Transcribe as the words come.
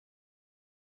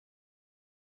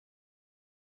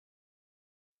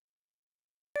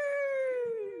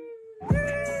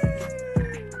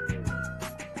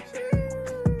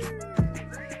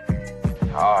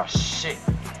Ah, shit.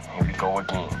 Here we go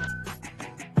again.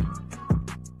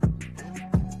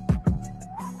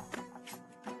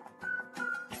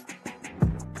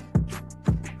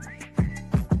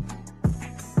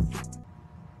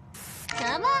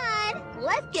 Come on,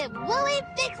 let's get Wooly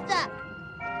fixed up.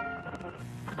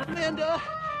 Amanda,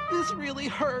 this really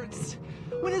hurts.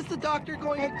 When is the doctor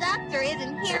going? The doctor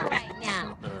isn't here right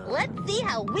now. Let's see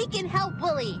how we can help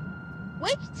Wooly.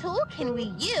 Which tool can we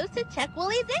use to check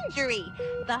Wooly's injury?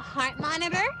 The heart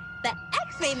monitor, the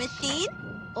x-ray machine,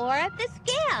 or the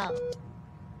scale?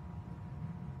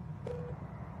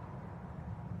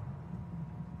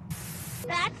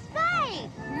 That's right!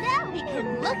 Now we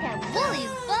can look at Wooly's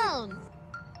bones.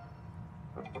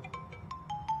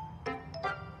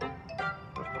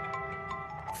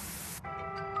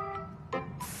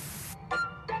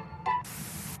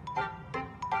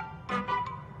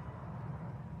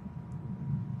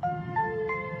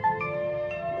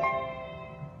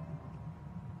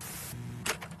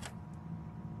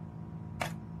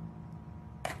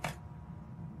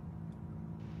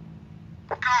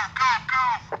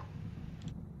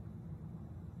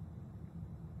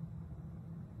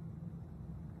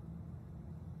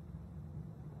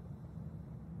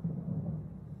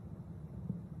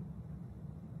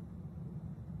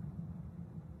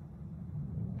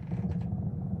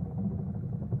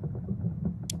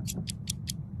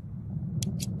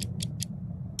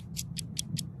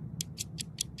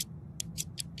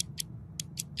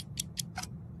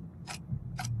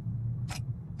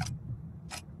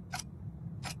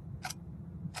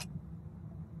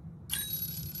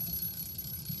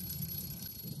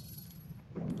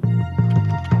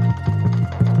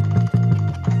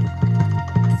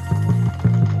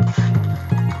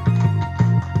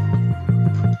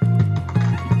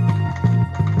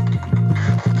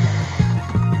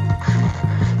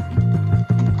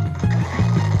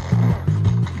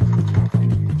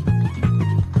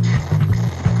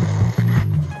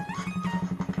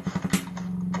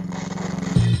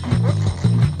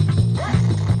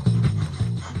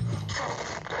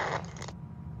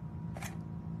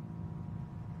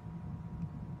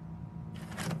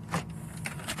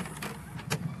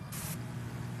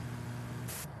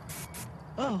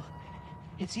 Oh,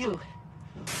 it's you.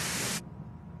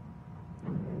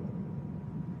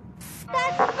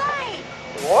 That's right!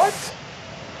 What?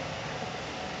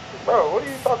 Bro, what are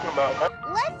you talking about, man?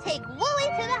 Let's take Wooly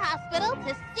to the hospital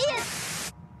to see it.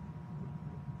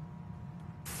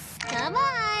 Come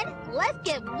on, let's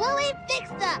get Wooly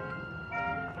fixed up.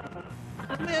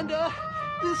 Amanda,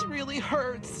 this really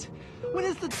hurts. When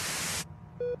is the...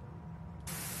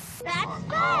 That's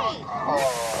right! Oh,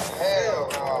 hell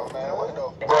no, man. What the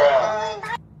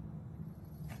fuck?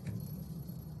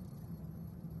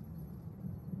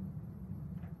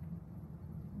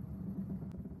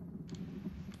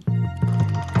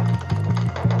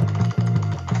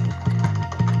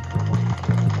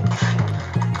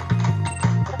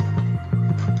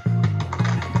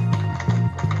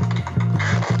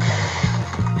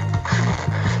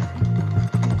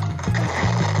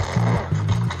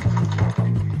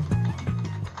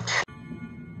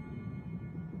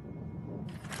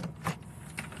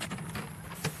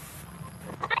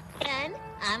 And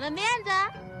I'm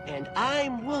Amanda. And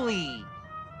I'm Wooly.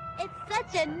 It's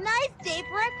such a nice day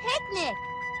for a picnic.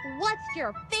 What's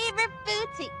your favorite food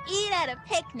to eat at a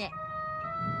picnic?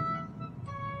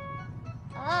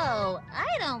 Oh,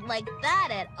 I don't like that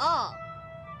at all.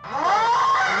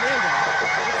 Amanda,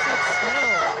 what's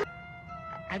that smell?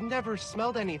 I've never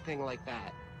smelled anything like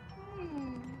that.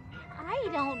 I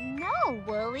don't know,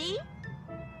 Wooly.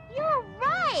 You're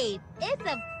right. It's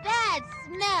a bad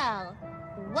smell.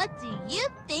 What do you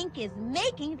think is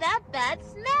making that bad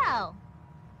smell?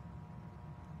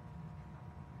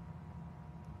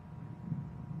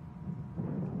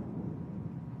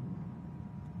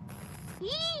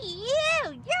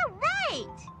 You're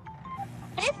right.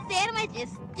 This sandwich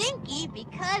is stinky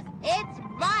because it's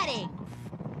rotting.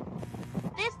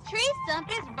 This tree stump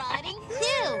is rotting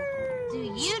too.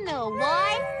 Do you know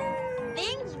why?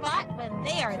 Things rot when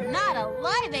they are not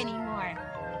alive anymore.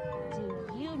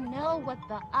 Do you know what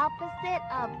the opposite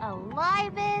of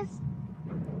alive is?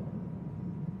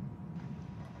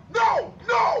 No,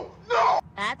 no, no!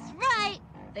 That's right.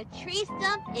 The tree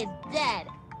stump is dead.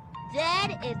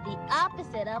 Dead is the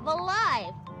opposite of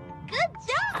alive. Good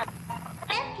job!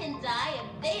 Plants can die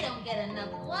if they don't get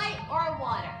enough light or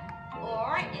water,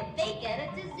 or if they get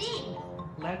a disease.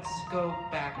 Let's go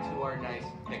back to our nice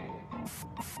picnic.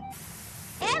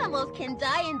 Animals can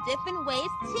die in different ways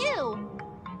too.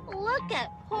 Look at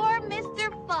poor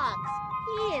Mr. Fox.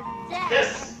 He is dead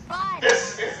This and rotting.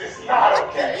 is not What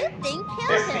okay. do you think killed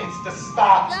This him? needs to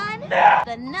stop The gun, now.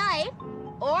 the knife,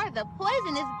 or the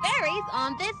poisonous berries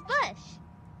on this bush?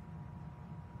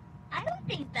 I don't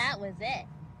think that was it.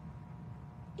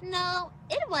 No,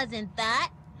 it wasn't that.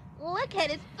 Look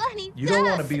at his funny You don't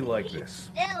want to tongue. be like He's this.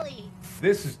 silly.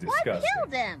 This is What disgusting.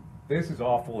 killed him? This is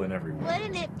awful in every way.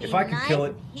 Wouldn't it be If I could nice kill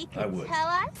it, if he I could would. tell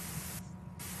us?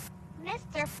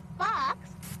 Mr. Fox,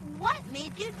 what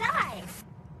made you die?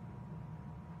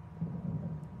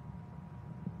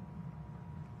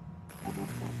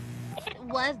 It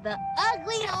was the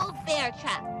ugly old bear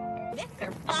trap.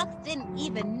 Mr. Fox didn't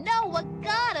even know what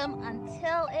got him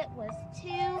until it was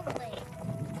too late.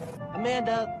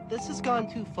 Amanda, this has gone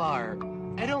too far.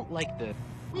 I don't like this.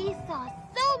 We saw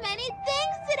so many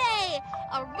things today!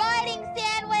 A rotting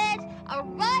sandwich, a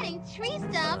rotting tree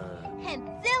stump, and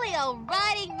silly old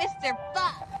rotting Mr.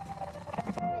 Fox.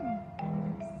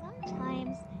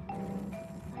 Sometimes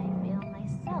I feel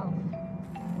myself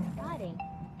rotting.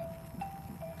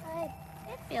 But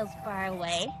it feels far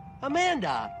away.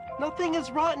 Amanda, nothing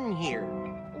is rotten here.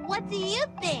 What do you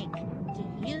think? Do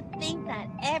you think that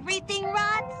everything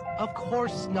rots? Of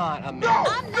course not, Amanda.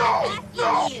 I'm not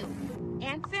asking you.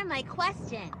 Answer my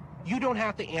question. You don't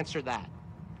have to answer that.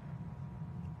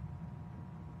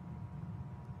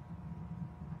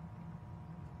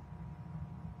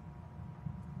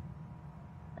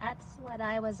 That's what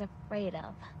I was afraid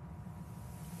of.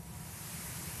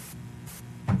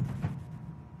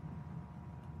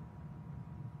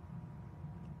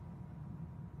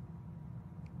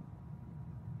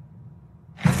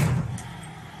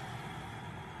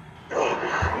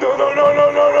 No.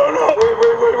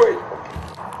 Wait. Wait.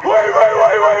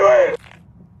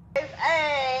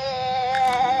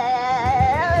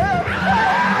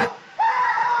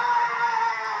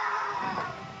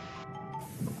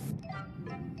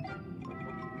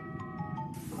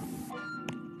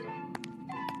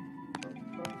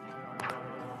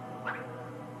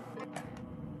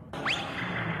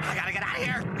 I gotta get out of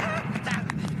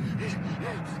here!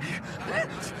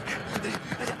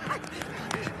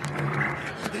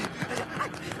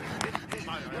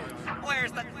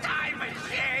 Where's the time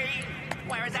machine?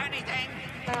 Where is anything?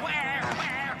 Where?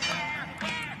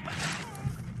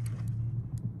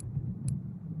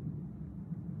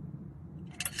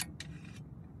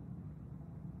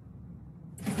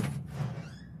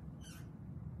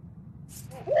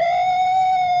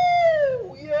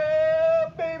 Woo! Yeah,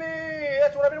 baby!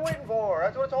 That's what I've been waiting for.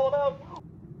 That's what it's all about.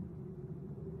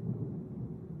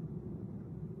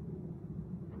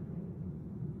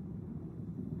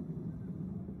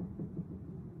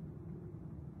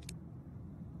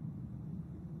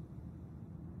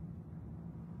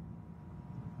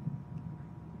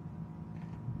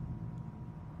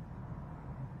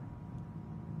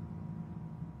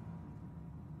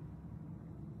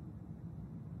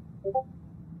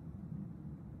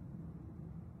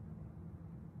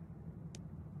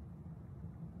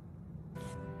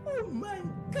 Oh my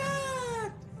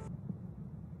God!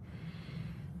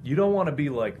 You don't want to be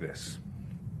like this.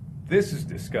 This is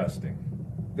disgusting.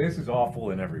 This is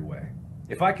awful in every way.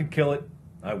 If I could kill it,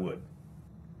 I would.